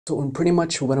So in pretty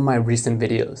much one of my recent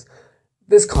videos,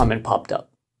 this comment popped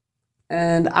up,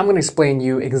 and I'm going to explain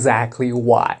you exactly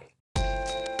why.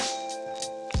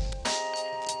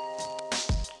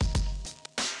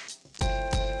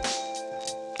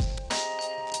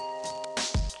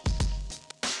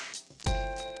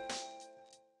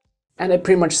 And it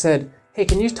pretty much said, hey,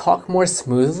 can you talk more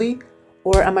smoothly?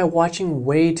 Or am I watching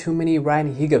way too many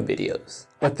Ryan Higa videos?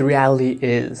 But the reality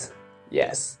is,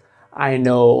 yes, I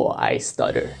know I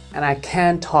stutter, and I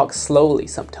can talk slowly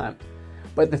sometimes.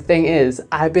 But the thing is,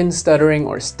 I've been stuttering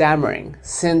or stammering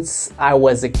since I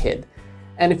was a kid.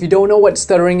 And if you don't know what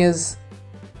stuttering is,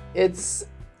 it's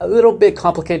a little bit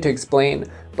complicated to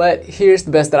explain, but here's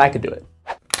the best that I could do it.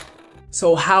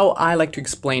 So how I like to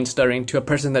explain stuttering to a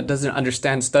person that doesn't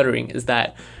understand stuttering is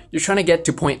that you're trying to get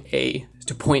to point A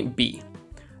to point B.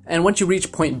 And once you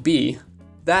reach point B,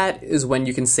 that is when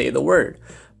you can say the word.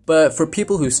 But for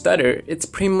people who stutter, it's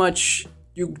pretty much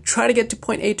you try to get to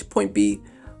point A to point B,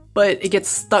 but it gets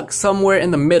stuck somewhere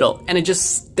in the middle and it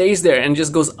just stays there and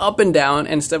just goes up and down,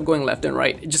 and instead of going left and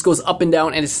right, it just goes up and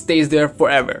down and it stays there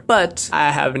forever. But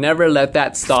I have never let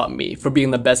that stop me from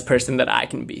being the best person that I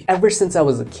can be. Ever since I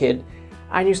was a kid,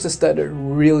 I used to stutter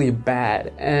really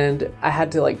bad, and I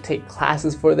had to take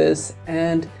classes for this,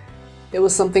 and it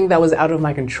was something that was out of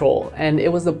my control, and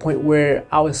it was the point where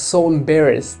I was so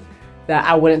embarrassed that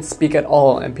I wouldn't speak at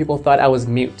all and people thought I was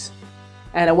mute.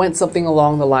 And I went something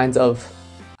along the lines of,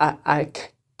 I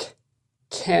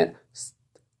can't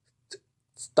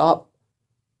stop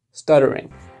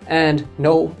stuttering. And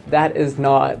no, that is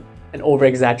not an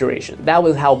over-exaggeration. That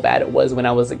was how bad it was when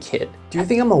I was a kid. Do you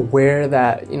think I'm aware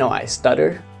that, I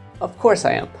stutter? Of course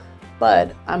I am.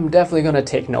 But I'm definitely gonna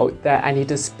take note that I need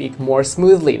to speak more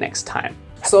smoothly next time.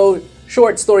 So,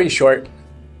 short story short,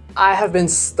 I have been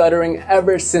stuttering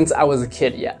ever since I was a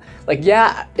kid, yeah.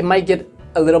 It might get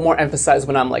a little more emphasized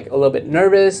when I'm a little bit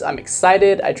nervous, I'm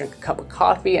excited, I drink a cup of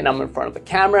coffee and I'm in front of the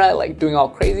camera, doing all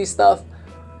crazy stuff.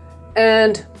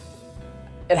 And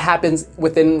it happens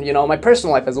within, my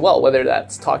personal life as well, whether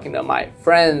that's talking to my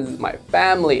friends, my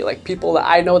family, people that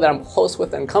I know that I'm close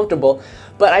with and comfortable,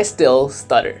 but I still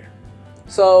stutter.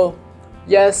 So,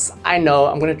 yes, I know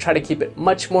I'm gonna try to keep it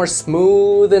much more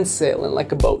smooth and sailing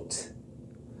like a boat.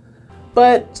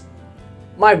 But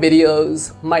my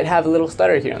videos might have a little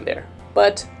stutter here and there,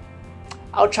 but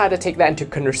I'll try to take that into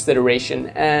consideration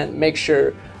and make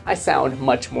sure I sound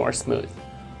much more smooth.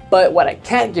 But what I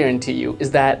can't guarantee you is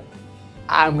that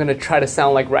I'm gonna try to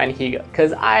sound like Ryan Higa,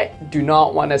 because I do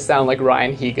not want to sound like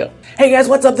Ryan Higa. Hey guys,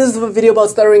 what's up? This is a video about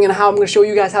stuttering and how I'm gonna show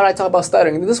you guys how I talk about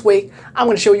stuttering. This week, I'm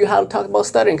gonna show you how to talk about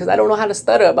stuttering, because I don't know how to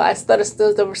stutter, but I stutter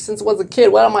since I was a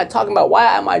kid. What am I talking about?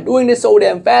 Why am I doing this so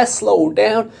damn fast? Slow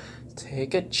down.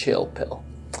 Take a chill pill.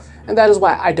 And that is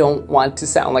why I don't want to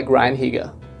sound like Ryan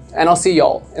Higa. And I'll see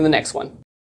y'all in the next one.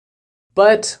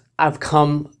 But I've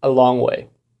come a long way.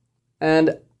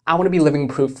 And I want to be living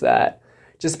proof that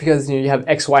just because you have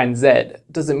X, Y, and Z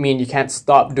doesn't mean you can't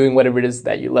stop doing whatever it is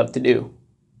that you love to do.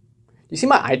 You see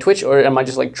my eye twitch, or am I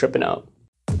just tripping out?